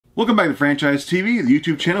Welcome back to Franchise TV, the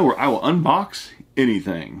YouTube channel where I will unbox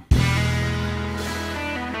anything.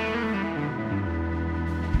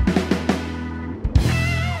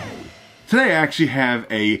 Today I actually have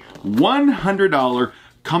a $100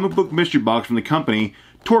 comic book mystery box from the company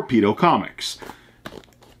Torpedo Comics.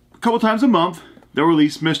 A couple times a month they'll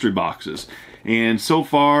release mystery boxes, and so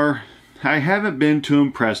far I haven't been too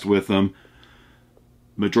impressed with them.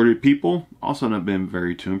 Majority of people also not been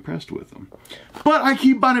very too impressed with them. But I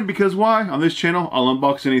keep buying it because why? On this channel, I'll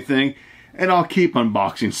unbox anything and I'll keep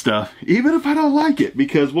unboxing stuff, even if I don't like it.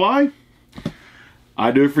 Because why?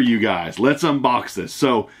 I do it for you guys. Let's unbox this.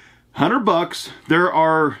 So, $100, there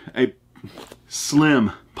are a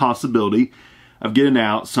slim possibility of getting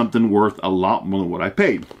out something worth a lot more than what I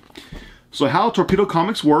paid. So how Torpedo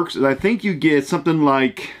Comics works is I think you get something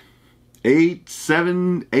like 8,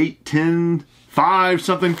 7, 8, 10, 5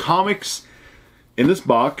 something comics in this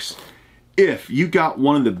box. If you got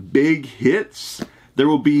one of the big hits, there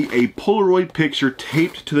will be a Polaroid picture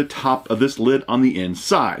taped to the top of this lid on the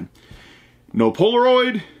inside. No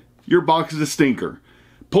Polaroid, your box is a stinker.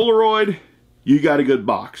 Polaroid, you got a good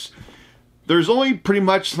box. There's only pretty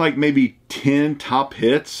much like maybe 10 top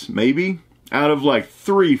hits, maybe, out of like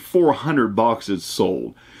 300-400 boxes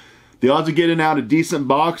sold. The odds of getting out a decent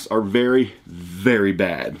box are very, very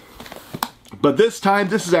bad. But this time,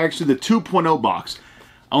 this is actually the 2.0 box.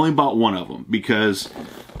 I only bought one of them because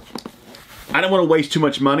I don't want to waste too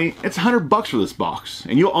much money. It's $100 for this box.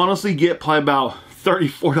 And you'll honestly get probably about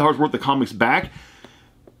 $34 worth of comics back.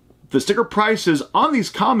 The sticker prices on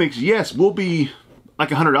these comics, yes, will be like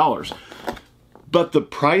 $100. But the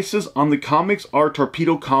prices on the comics are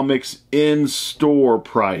Torpedo Comics in-store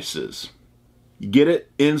prices. You get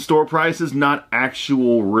it? In-store prices, not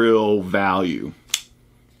actual real value.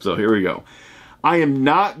 So here we go. I am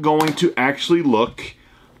not going to actually look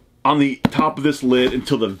on the top of this lid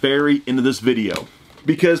until the very end of this video.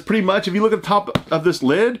 Because pretty much if you look at the top of this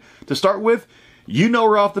lid to start with, you know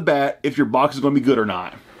right off the bat if your box is going to be good or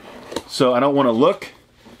not. So I don't want to look.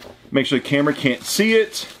 Make sure the camera can't see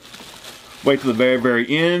it. Wait till the very, very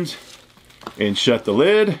end and shut the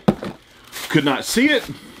lid. Could not see it.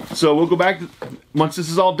 So we'll go back once this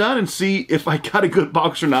is all done and see if I got a good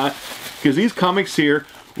box or not. Because these comics here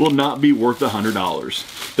will not be worth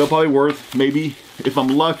 $100. They'll probably worth maybe, if I'm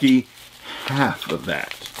lucky, half of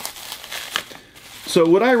that. So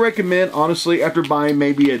would I recommend, honestly, after buying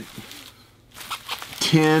maybe a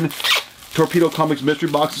 10 Torpedo Comics mystery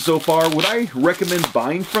boxes so far, would I recommend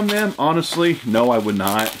buying from them? Honestly, no, I would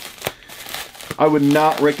not. I would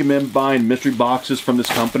not recommend buying mystery boxes from this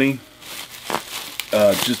company.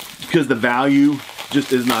 Just because the value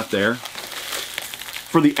just is not there.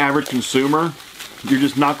 For the average consumer, you're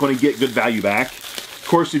just not going to get good value back. Of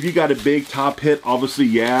course, if you got a big top hit, obviously,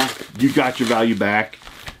 yeah, you got your value back.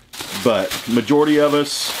 But majority of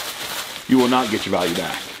us, you will not get your value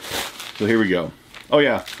back. So here we go. Oh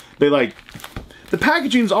yeah, the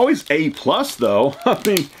packaging is always A+ though. I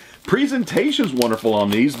mean, presentation's wonderful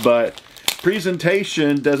on these, but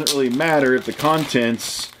presentation doesn't really matter if the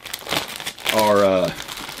contents are,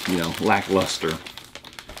 you know, lackluster.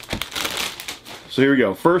 So here we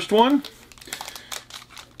go. First one.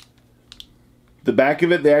 The back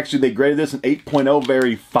of it, they graded this an 8.0,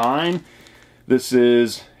 very fine. This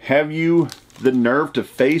is, have you the nerve to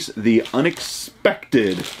face the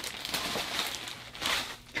unexpected?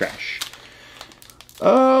 Trash.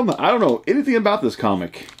 I don't know anything about this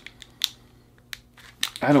comic.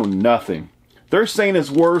 I know nothing. They're saying it's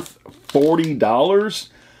worth $40.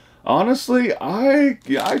 Honestly, I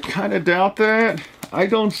kind of doubt that. I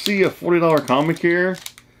don't see a $40 comic here.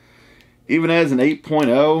 Even as an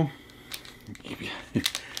 8.0.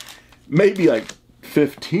 Maybe like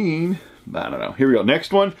 15. I don't know. Here we go.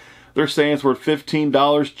 Next one. They're saying it's worth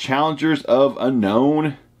 $15. Challengers of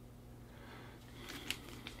Unknown.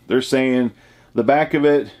 They're saying the back of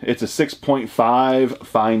it, it's a 6.5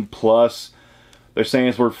 fine plus. They're saying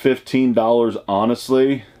it's worth $15.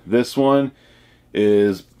 Honestly, this one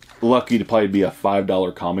is lucky to probably be a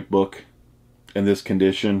 $5 comic book in this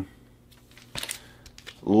condition.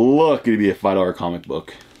 Lucky to be a $5 comic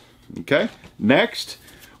book. Okay, next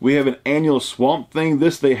we have an annual Swamp Thing.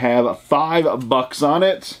 This, they have $5 on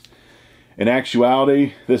it. In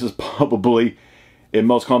actuality, this is probably, in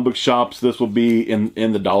most comic book shops, this will be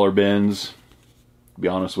in the dollar bins, to be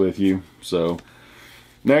honest with you. So,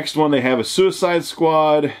 next one, they have a Suicide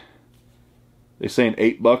Squad. They're saying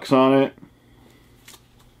 $8 on it.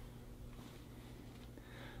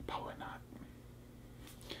 Probably not.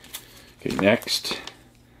 Okay, next.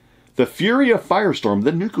 The Fury of Firestorm,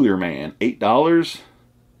 the Nuclear Man, $8.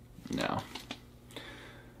 No.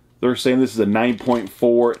 They're saying this is a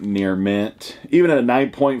 9.4 near mint. Even at a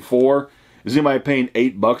 9.4, is anybody paying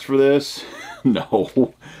 $8 for this?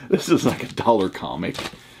 No. This is like a dollar comic.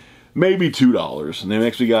 Maybe $2. And then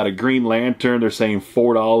next we got a Green Lantern. They're saying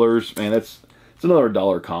 $4. Man, it's another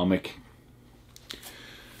dollar comic.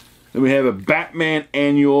 Then we have a Batman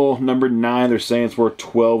Annual number 9. They're saying it's worth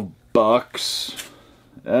 $12.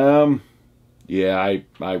 Yeah,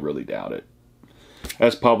 I really doubt it.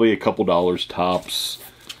 That's probably a couple dollars tops.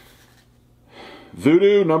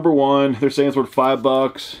 Voodoo number 1. They're saying it's worth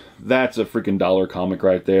 $5. That's a freaking dollar comic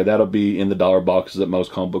right there. That'll be in the dollar boxes at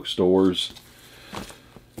most comic book stores.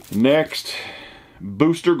 Next,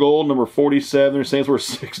 Booster Gold number 47. They're saying it's worth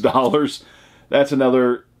 $6. That's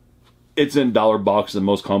another. It's in dollar boxes in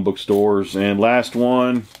most comic book stores. And last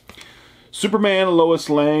one, Superman Lois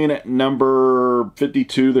Lane number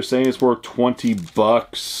 52. They're saying it's worth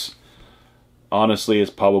 $20. Honestly,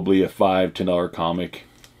 it's probably a $5-10 comic.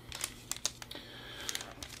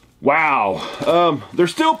 Wow.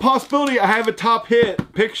 There's still a possibility I have a top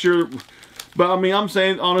hit picture, but I mean, I'm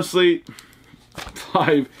saying honestly,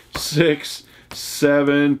 5, 6,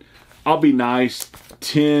 7. I'll be nice.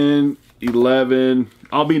 10, 11.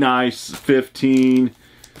 I'll be nice. 15,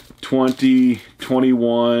 20,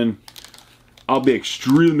 21. I'll be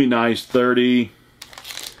extremely nice. 30.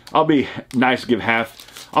 I'll be nice to give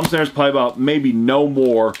half. I'm saying there's probably about maybe no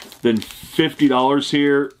more than $50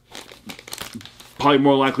 here. Probably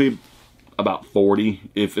more likely about 40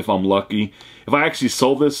 if I'm lucky. If I actually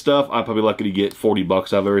sold this stuff, I'd probably be lucky to get $40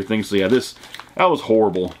 out of everything. So yeah, that was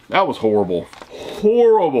horrible. That was horrible.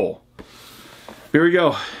 Horrible. Here we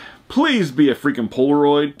go. Please be a freaking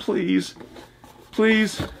Polaroid. Please.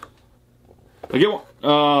 Please. I get one.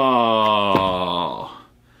 Oh.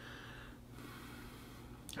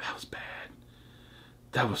 That was bad.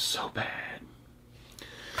 That was so bad.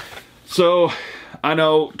 So, I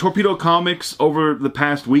know Torpedo Comics over the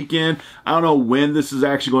past weekend, I don't know when this is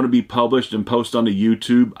actually going to be published and posted onto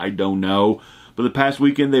YouTube. I don't know. But the past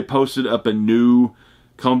weekend they posted up a new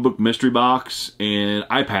comic book mystery box, and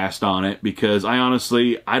I passed on it because I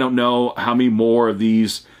don't know how many more of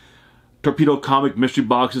these Torpedo Comic mystery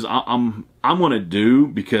boxes I'm going to do,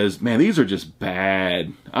 because man, these are just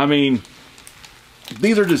bad. I mean,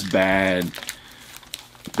 these are just bad.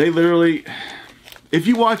 They literally, if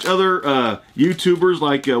you watch other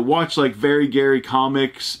YouTubers watch like Very Gary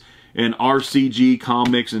Comics and RCG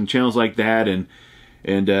Comics and channels like that, and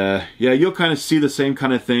yeah, you'll kind of see the same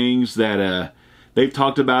kind of things that they've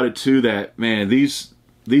talked about it too. That man, these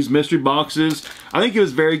mystery boxes, I think it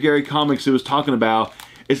was Very Gary Comics who was talking about.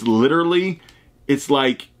 It's literally, it's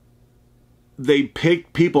like they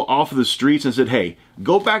picked people off of the streets and said, "Hey,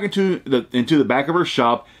 go back into the back of our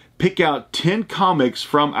shop, pick out 10 comics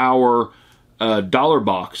from our dollar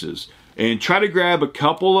boxes, and try to grab a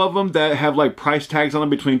couple of them that have like price tags on them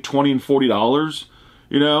between $20 and $40,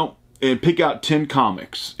 you know, and pick out 10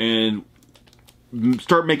 comics and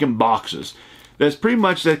start making boxes." That's pretty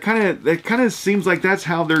much, that kind of seems like that's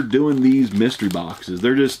how they're doing these mystery boxes.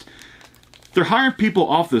 They're hiring people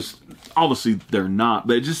off this. Obviously they're not,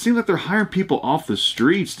 but it just seems like they're hiring people off the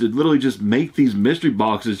streets to literally just make these mystery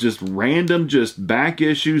boxes, just random, just back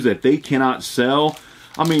issues that they cannot sell.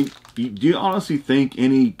 I mean, do you honestly think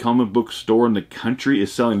any comic book store in the country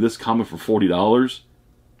is selling this comic for $40?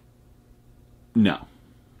 No.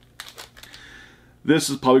 This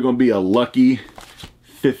is probably going to be a lucky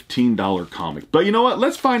 $15 comic. But you know what?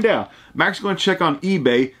 Let's find out. I'm actually going to check on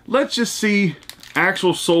eBay. Let's just see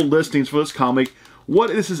actual sold listings for this comic.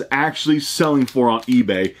 What this is actually selling for on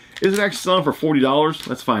eBay. Is it actually selling for $40?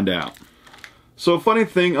 Let's find out. So, funny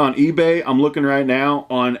thing on eBay, I'm looking right now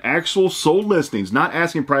on actual sold listings, not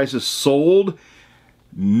asking prices, sold.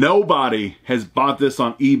 Nobody has bought this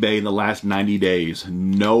on eBay in the last 90 days.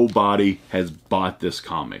 Nobody has bought this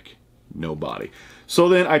comic. Nobody. So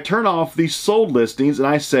then I turn off these sold listings and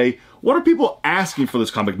I say, what are people asking for this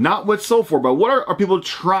comic? Not what's sold for, but what are people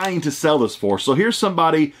trying to sell this for? So here's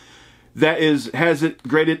somebody that has it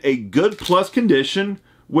graded a good plus condition,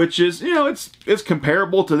 which is, you know, it's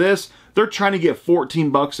comparable to this. They're trying to get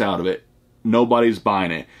 $14 out of it. Nobody's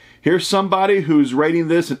buying it. Here's somebody who's rating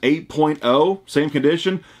this an 8.0, same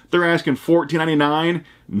condition. They're asking $14.99.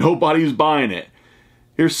 Nobody's buying it.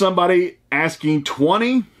 Here's somebody asking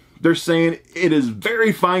 $20. They're saying it is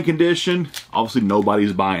very fine condition. Obviously,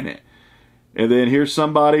 nobody's buying it. And then here's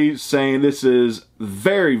somebody saying this is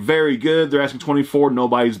very, very good. They're asking $24.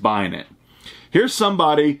 Nobody's buying it. Here's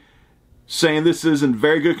somebody saying this is in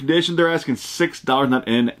very good condition. They're asking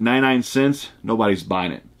 $6.99. Nobody's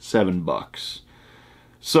buying it. $7.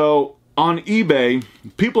 So on eBay,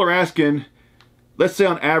 people are asking, let's say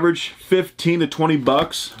on average, $15 to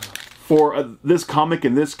 $20 for this comic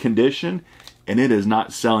in this condition, and it is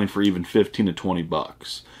not selling for even 15 to 20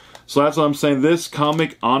 bucks. So that's what I'm saying. This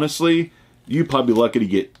comic, honestly, you'd probably be lucky to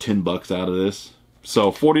get 10 bucks out of this.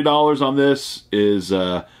 So $40 on this is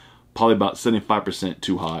probably about 75%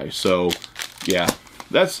 too high. So yeah,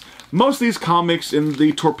 that's most of these comics in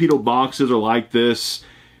the torpedo boxes are like this.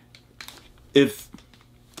 If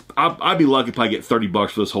I'd be lucky if I get 30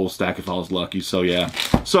 bucks for this whole stack if I was lucky. So yeah,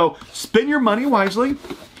 so spend your money wisely,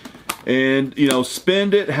 and you know,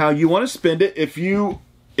 spend it how you want to spend it. If you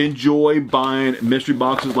enjoy buying mystery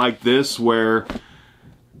boxes like this, where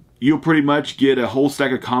you'll pretty much get a whole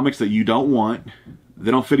stack of comics that you don't want, they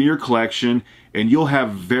don't fit in your collection, and you'll have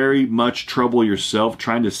very much trouble yourself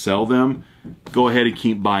trying to sell them, go ahead and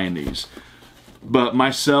keep buying these. But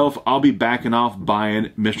myself, I'll be backing off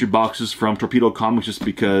buying mystery boxes from Torpedo Comics just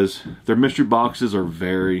because their mystery boxes are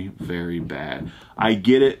very, very bad. I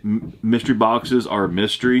get it, mystery boxes are a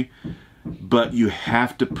mystery, but you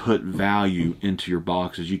have to put value into your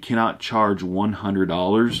boxes. You cannot charge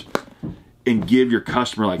 $100 and give your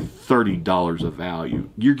customer like $30 of value.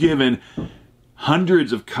 You're giving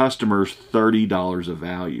hundreds of customers $30 of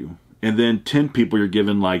value, and then 10 people you're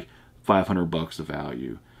giving like 500 bucks of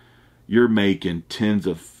value. You're making tens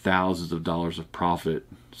of thousands of dollars of profit.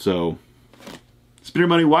 So spend your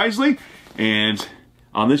money wisely, and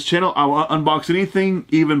on this channel I will unbox anything,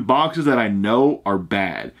 even boxes that I know are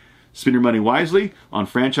bad. Spend your money wisely. On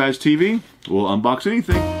Franchise TV, we'll unbox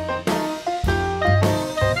anything.